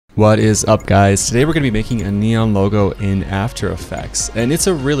What is up, guys? Today we're going to be making a neon logo in After Effects, and it's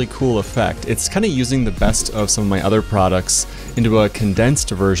a really cool effect. It's kind of using the best of some of my other products into a condensed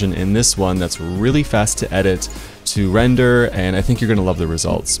version in this one that's really fast to edit, to render, and I think you're going to love the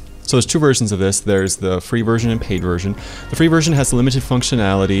results. So there's two versions of this. There's the free version and paid version. The free version has limited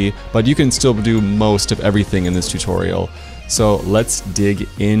functionality, but you can still do most of everything in this tutorial. So let's dig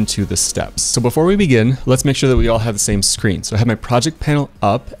into the steps. So before we begin, let's make sure that we all have the same screen. So I have my project panel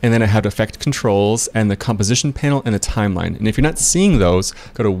up, and then I have effect controls and the composition panel and the timeline. And if you're not seeing those,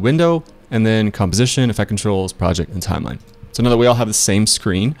 go to Window and then Composition, Effect Controls, Project, and Timeline. So now that we all have the same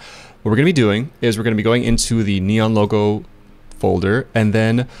screen, what we're going to be doing is we're going to be going into the neon logo folder, and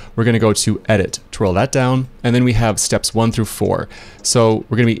then we're going to go to Edit, twirl that down, and then we have steps 1 through 4. So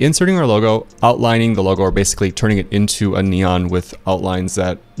we're going to be inserting our logo, outlining the logo, or basically turning it into a neon with outlines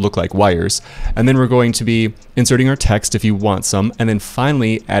that look like wires. And then we're going to be inserting our text if you want some, and then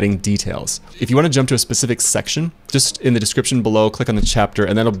finally adding details. If you want to jump to a specific section, just in the description below, click on the chapter,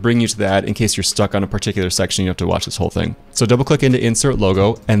 and that'll bring you to that in case you're stuck on a particular section. You have to watch this whole thing. So double click into Insert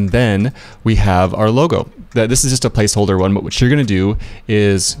Logo, and then we have our logo. This is just a placeholder one, but what you're going to do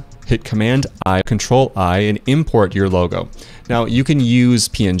is hit Command I, Control I, and import your logo. Now you can use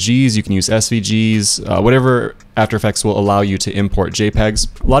PNGs, you can use SVGs, whatever After Effects will allow you to import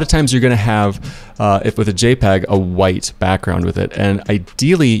JPEGs. A lot of times you're going to have, if with a JPEG, a white background with it, and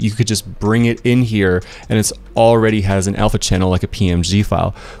ideally you could just bring it in here and it's already has an alpha channel like a PNG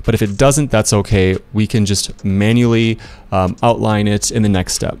file. But if it doesn't, that's okay. We can just manually outline it in the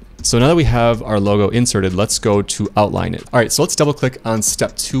next step. So now that we have our logo inserted, let's go to outline it. All right, so let's double click on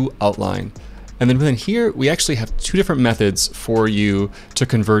step 2, outline. And then within here, we actually have two different methods for you to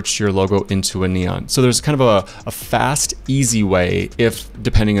convert your logo into a neon. So there's kind of a fast, easy way, if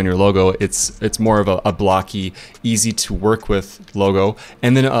depending on your logo, it's more of a blocky, easy to work with logo.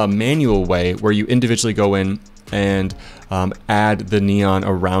 And then a manual way where you individually go in and add the neon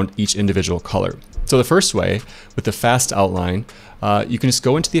around each individual color. So the first way, with the fast outline, you can just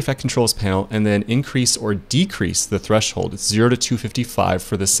go into the Effect Controls panel and then increase or decrease the threshold. It's 0 to 255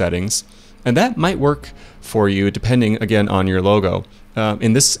 for the settings. And that might work for you depending, again, on your logo.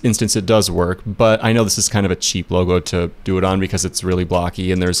 In this instance, it does work, but I know this is kind of a cheap logo to do it on because it's really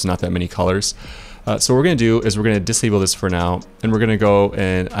blocky and there's not that many colors. So what we're going to do is we're going to disable this for now, and we're going to go,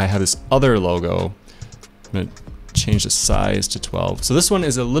 and I have this other logo. I'm going to change the size to 12. So this one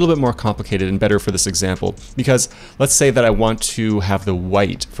is a little bit more complicated and better for this example, because let's say that I want to have the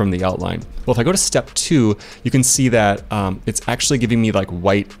white from the outline. Well, if I go to step 2, you can see that it's actually giving me like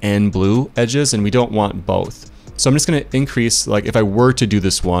white and blue edges, and we don't want both. So I'm just going to increase, like if I were to do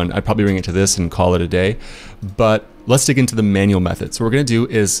this one, I'd probably bring it to this and call it a day. But let's dig into the manual method. So what we're going to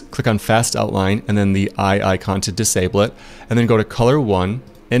do is click on Fast Outline and then the eye icon to disable it, and then go to Color 1,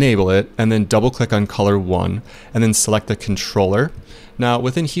 enable it, and then double click on Color 1, and then select the controller. Now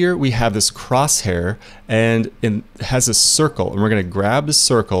within here we have this crosshair, and it has a circle, and we're going to grab the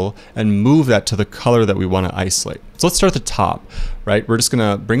circle and move that to the color that we want to isolate. So let's start at the top, right? We're just going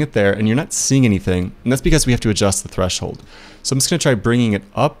to bring it there, and you're not seeing anything, and that's because we have to adjust the threshold. So I'm just going to try bringing it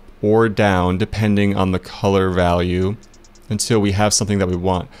up or down depending on the color value until we have something that we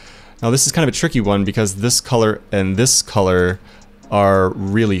want. Now this is kind of a tricky one because this color and this color are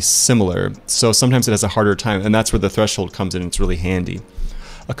really similar, so sometimes it has a harder time, and that's where the threshold comes in. It's really handy.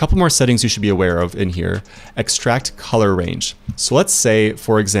 A couple more settings you should be aware of in here. Extract color range. So let's say,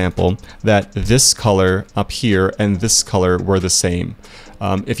 for example, that this color up here and this color were the same.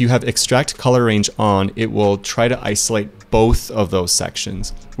 If you have extract color range on, it will try to isolate both of those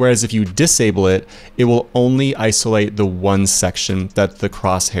sections. Whereas if you disable it, it will only isolate the one section that the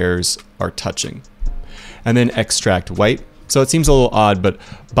crosshairs are touching. And then extract white. So it seems a little odd, but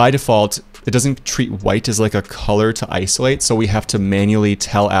by default, it doesn't treat white as like a color to isolate, so we have to manually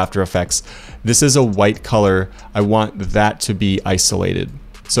tell After Effects, this is a white color, I want that to be isolated.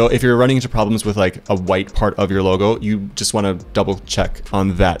 So if you're running into problems with like a white part of your logo, you just want to double check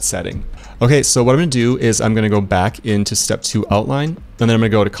on that setting. Okay, so what I'm going to do is I'm going to go back into step 2 outline, and then I'm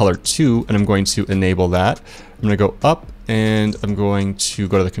going to go to color 2, and I'm going to enable that. I'm going to go up, and I'm going to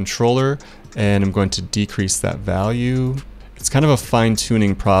go to the controller, and I'm going to decrease that value. It's kind of a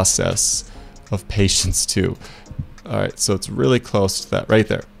fine-tuning process of patience too. All right, so it's really close to that right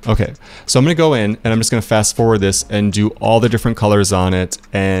there. Okay, so I'm gonna go in and I'm just gonna fast forward this and do all the different colors on it,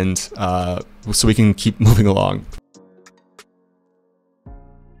 and so we can keep moving along.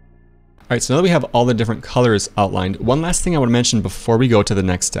 All right, so now that we have all the different colors outlined, one last thing I want to mention before we go to the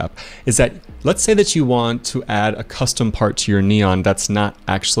next step is that let's say that you want to add a custom part to your neon that's not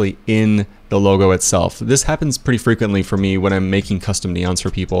actually in the logo itself. This happens pretty frequently for me when I'm making custom neons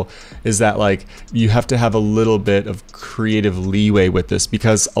for people, is that like you have to have a little bit of creative leeway with this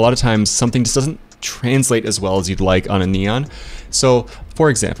because a lot of times something just doesn't translate as well as you'd like on a neon. So for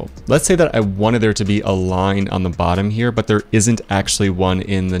example, let's say that I wanted there to be a line on the bottom here, but there isn't actually one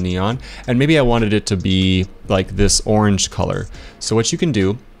in the neon, and maybe I wanted it to be like this orange color. So what you can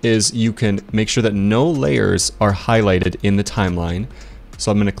do is you can make sure that no layers are highlighted in the timeline.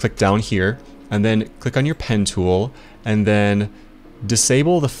 So I'm going to click down here and then click on your pen tool and then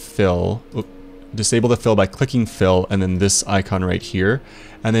disable the fill. Disable the fill by clicking fill and then this icon right here,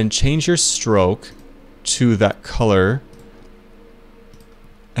 and then change your stroke to that color,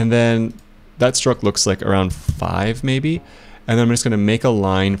 and then that stroke looks like around 5 maybe, and then I'm just going to make a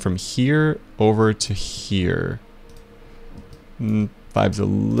line from here over to here. 5's a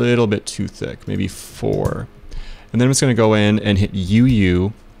little bit too thick, maybe 4, and then I'm just going to go in and hit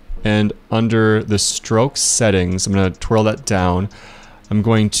UU, and under the stroke settings I'm going to twirl that down. I'm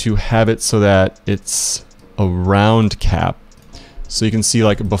going to have it so that it's a round cap. So you can see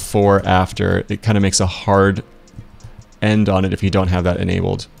like before, after, it kind of makes a hard end on it if you don't have that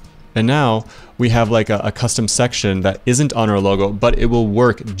enabled. And now we have like a custom section that isn't on our logo, but it will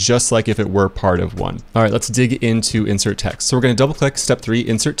work just like if it were part of one. All right, let's dig into insert text. So we're going to double click step 3,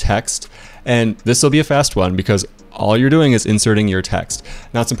 insert text. And this will be a fast one because all you're doing is inserting your text.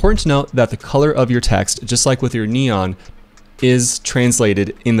 Now it's important to note that the color of your text, just like with your neon, is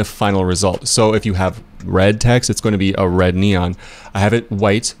translated in the final result. So if you have red text, it's going to be a red neon. I have it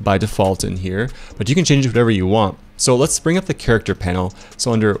white by default in here, but you can change it whatever you want. So let's bring up the character panel.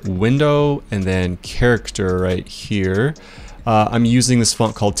 So under window and then character right here, I'm using this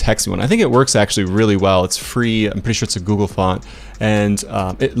font called TextOne. I think it works actually really well. It's free. I'm pretty sure it's a Google font, and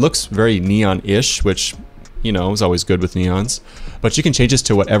it looks very neon-ish, which, you know, is always good with neons. But you can change this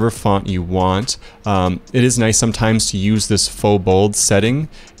to whatever font you want. It is nice sometimes to use this faux bold setting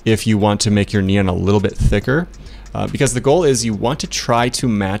if you want to make your neon a little bit thicker, because the goal is you want to try to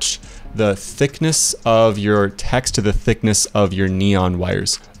match the thickness of your text to the thickness of your neon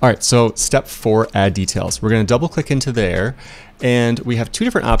wires. All right, so step 4, add details. We're going to double click into there, and we have 2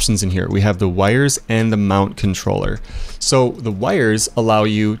 different options in here. We have the wires and the mount controller. So the wires allow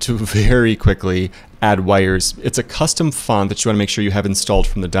you to very quickly add wires. It's a custom font that you want to make sure you have installed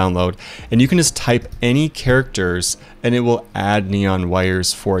from the download, and you can just type any characters and it will add neon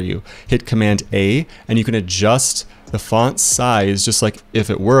wires for you. Hit Command A and you can adjust the font size just like if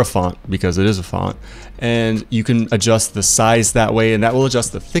it were a font, because it is a font, and you can adjust the size that way, and that will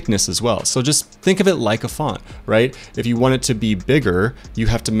adjust the thickness as well. So just think of it like a font, right? If you want it to be bigger, you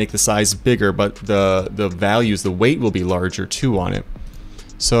have to make the size bigger, but the values, the weight will be larger too on it.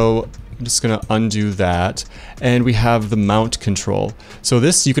 So I'm just going to undo that, and we have the mount control. So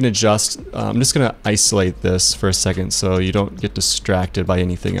this you can adjust. I'm just going to isolate this for a second so you don't get distracted by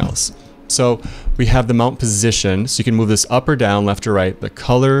anything else. So we have the mount position, so you can move this up or down, left or right, the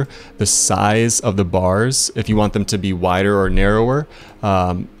color, the size of the bars, if you want them to be wider or narrower.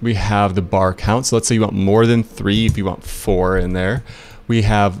 We have the bar count, so let's say you want more than 3, if you want 4 in there. We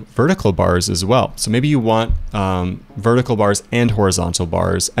have vertical bars as well. So maybe you want vertical bars and horizontal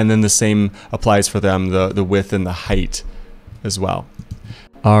bars, and then the same applies for them, the width and the height as well.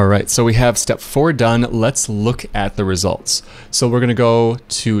 All right, so we have step 4 done. Let's look at the results. So we're gonna go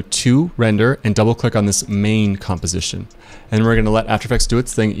to render and double click on this main composition. And we're gonna let After Effects do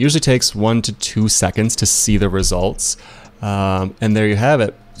its thing. It usually takes 1 to 2 seconds to see the results. And there you have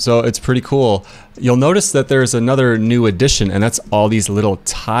it. So it's pretty cool. You'll notice that there's another new addition, and that's all these little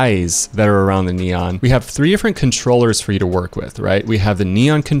ties that are around the neon. We have 3 different controllers for you to work with, right? We have the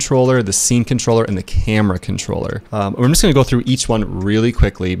neon controller, the scene controller, and the camera controller. I'm just gonna go through each one really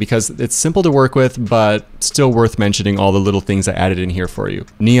quickly because it's simple to work with, but still worth mentioning all the little things I added in here for you.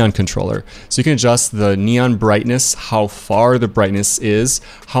 Neon controller. So you can adjust the neon brightness, how far the brightness is,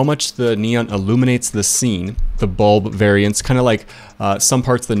 how much the neon illuminates the scene, the bulb variance, kind of like some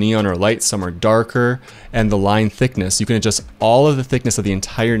parts of the neon are light, some are darker, and the line thickness. You can adjust all of the thickness of the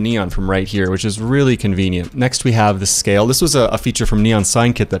entire neon from right here, which is really convenient. Next we have the scale. This was a feature from Neon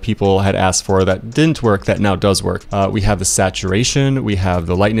Sign Kit that people had asked for that didn't work, that now does work. We have the saturation, we have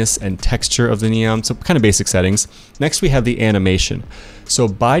the lightness and texture of the neon, so kind of basic settings. Next we have the animation. So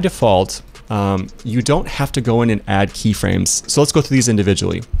by default, you don't have to go in and add keyframes. So let's go through these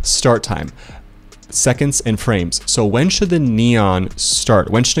individually. Start time. Seconds and frames. So when should the neon start?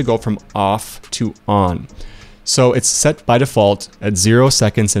 When should it go from off to on? So it's set by default at 0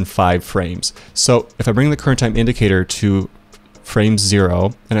 seconds and 5 frames. So if I bring the current time indicator to frame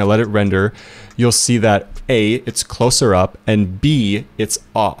 0 and I let it render, you'll see that A, it's closer up, and B, it's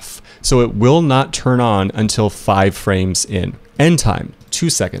off. So it will not turn on until 5 frames in. End time, 2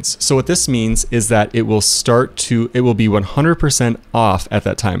 seconds. So what this means is that it will be 100% off at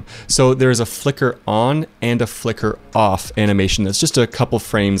that time. So there's a flicker on and a flicker off animation that's just a couple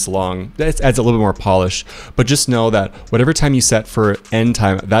frames long. That adds a little bit more polish, but just know that whatever time you set for end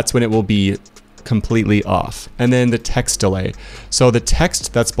time, that's when it will be completely off. And then the text delay. So the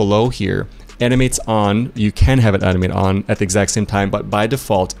text that's below here animates on. You can have it animate on at the exact same time, but by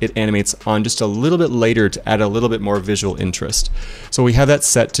default it animates on just a little bit later to add a little bit more visual interest. So we have that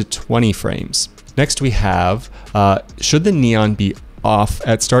set to 20 frames. Next we have, should the neon be off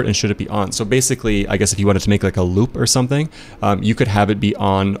at start and should it be on? So basically, I guess if you wanted to make like a loop or something, you could have it be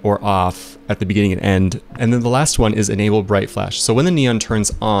on or off at the beginning and end. And then the last one is enable bright flash. So when the neon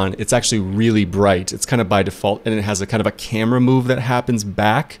turns on, it's actually really bright. It's kind of by default, and it has a kind of a camera move that happens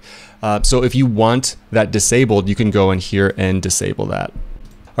back. So if you want that disabled, you can go in here and disable that.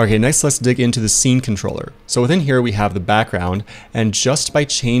 Okay, next let's dig into the scene controller. So within here we have the background, and just by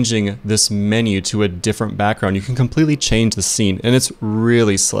changing this menu to a different background, you can completely change the scene, and it's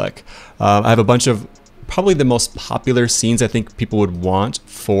really slick. I have a bunch of probably the most popular scenes I think people would want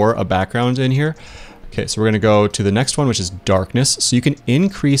for a background in here. Okay, so we're gonna go to the next one, which is darkness. So you can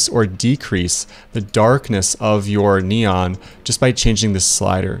increase or decrease the darkness of your neon just by changing this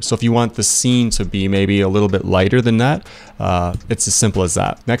slider. So if you want the scene to be maybe a little bit lighter than that, it's as simple as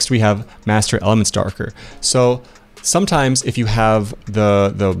that. Next we have master elements darker. So sometimes if you have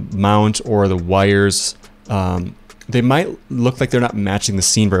the mount or the wires, they might look like they're not matching the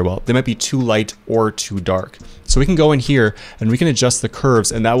scene very well. They might be too light or too dark. So we can go in here and we can adjust the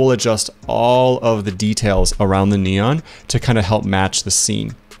curves, and that will adjust all of the details around the neon to kind of help match the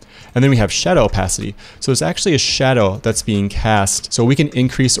scene. And then we have shadow opacity. So it's actually a shadow that's being cast. So we can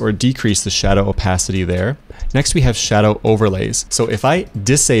increase or decrease the shadow opacity there. Next we have shadow overlays. So if I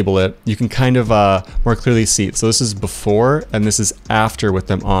disable it, you can kind of more clearly see it. So this is before and this is after with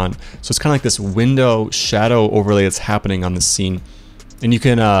them on. So it's kind of like this window shadow overlay that's happening on the scene. And you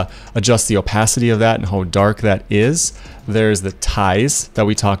can adjust the opacity of that and how dark that is. There's the ties that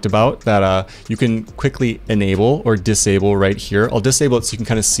we talked about that you can quickly enable or disable right here. I'll disable it so you can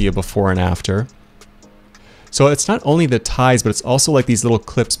kind of see a before and after. So it's not only the ties, but it's also like these little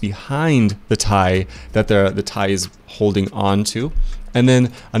clips behind the tie that the tie is holding on to. And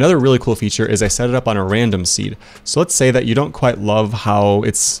then another really cool feature is I set it up on a random seed. So let's say that you don't quite love how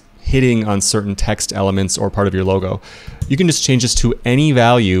it's hitting on certain text elements or part of your logo. You can just change this to any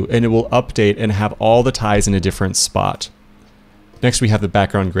value and it will update and have all the ties in a different spot. Next we have the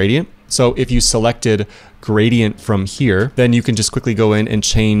background gradient. So if you selected gradient from here, then you can just quickly go in and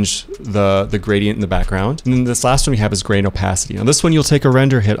change the gradient in the background. And then this last one we have is grain opacity. Now this one you'll take a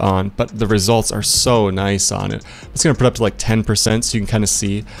render hit on, but the results are so nice on it. It's gonna put up to like 10% so you can kind of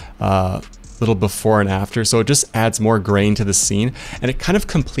see little before and after. So it just adds more grain to the scene, and it kind of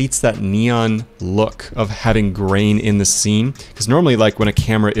completes that neon look of having grain in the scene. Because normally, like when a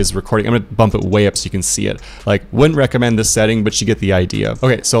camera is recording, I'm gonna bump it way up so you can see it. Like, wouldn't recommend this setting, but you get the idea.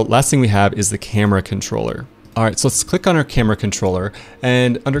 Okay, so last thing we have is the camera controller. All right, so let's click on our camera controller,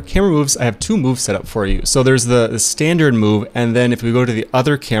 and under camera moves, I have two moves set up for you. So there's the standard move, and then if we go to the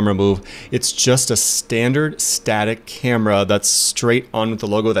other camera move, it's just a standard static camera that's straight on with the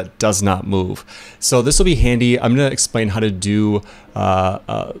logo that does not move. So this will be handy. I'm gonna explain how to do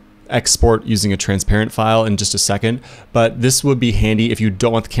export using a transparent file in just a second, but this would be handy if you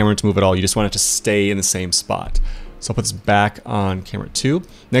don't want the camera to move at all. You just want it to stay in the same spot. So I'll put this back on camera 2.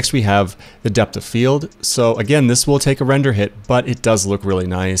 Next we have the depth of field. So again, this will take a render hit, but it does look really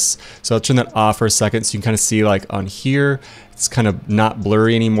nice. So I'll turn that off for a second so you can kind of see like on here, it's kind of not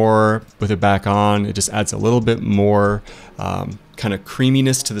blurry anymore. With it back on, it just adds a little bit more kind of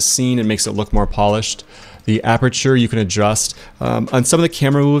creaminess to the scene and makes it look more polished. The aperture you can adjust. On some of the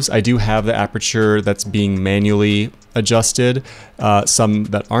camera moves, I do have the aperture that's being manually adjusted, some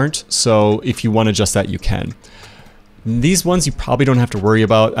that aren't. So if you want to adjust that, you can. These ones you probably don't have to worry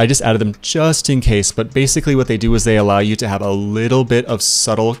about. I just added them just in case, but basically what they do is they allow you to have a little bit of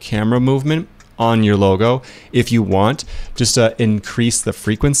subtle camera movement on your logo. If you want, just increase the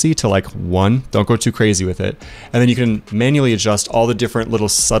frequency to like 1. Don't go too crazy with it. And then you can manually adjust all the different little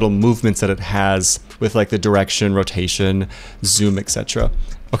subtle movements that it has with like the direction, rotation, zoom, etc.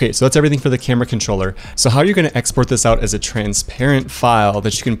 Okay, so that's everything for the camera controller. So how you're going to export this out as a transparent file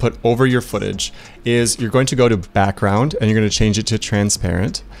that you can put over your footage is you're going to go to background and you're going to change it to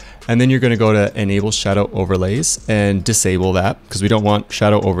transparent. And then you're going to go to enable shadow overlays and disable that because we don't want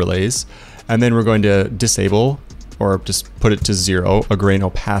shadow overlays. And then we're going to disable or just put it to 0, a grain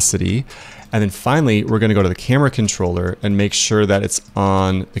opacity. And then finally, we're going to go to the camera controller and make sure that it's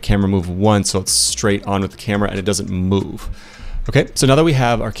on the camera move 1 so it's straight on with the camera and it doesn't move. Okay, so now that we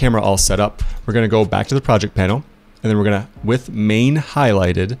have our camera all set up, we're going to go back to the project panel, and then we're going to, with main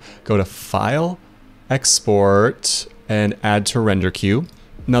highlighted, go to File, Export, and Add to Render Queue.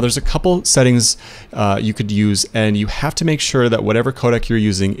 Now there's a couple settings you could use, and you have to make sure that whatever codec you're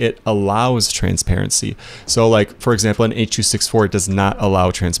using, it allows transparency. So like, for example, in H.264, it does not allow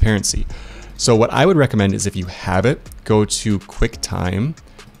transparency. So what I would recommend is if you have it, go to QuickTime,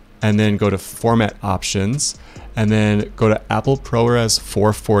 and then go to Format Options, and then go to Apple ProRes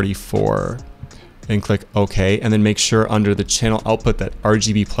 444 and click OK, and then make sure under the channel output that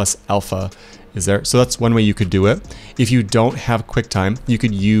RGB plus alpha is there. So that's one way you could do it. If you don't have QuickTime, you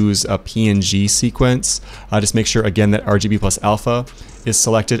could use a PNG sequence. Just make sure again that RGB plus alpha is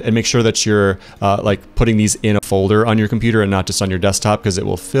selected, and make sure that you're like putting these in a folder on your computer and not just on your desktop, because it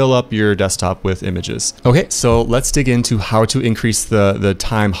will fill up your desktop with images. Okay, so let's dig into how to increase the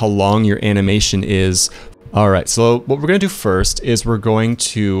time, how long your animation is. All right, so what we're going to do first is we're going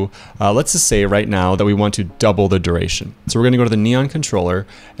to, let's just say right now that we want to double the duration. So we're going to go to the Neon controller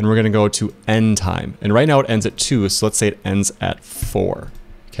and we're going to go to end time. And right now it ends at 2, so let's say it ends at 4.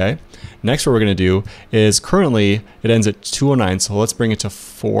 Okay. Next, what we're going to do is currently it ends at 209, so let's bring it to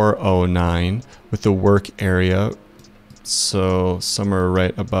 409 with the work area. So somewhere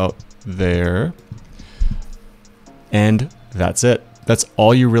right about there. And that's it. That's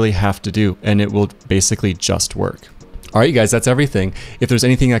all you really have to do, and it will basically just work. All right, you guys, that's everything. If there's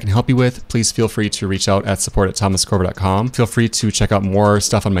anything I can help you with, please feel free to reach out at support@thomascovar.com. Feel free to check out more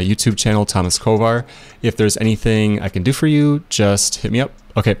stuff on my YouTube channel, Thomas Kovar. If there's anything I can do for you, just hit me up.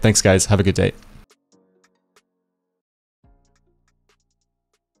 Okay, thanks guys. Have a good day.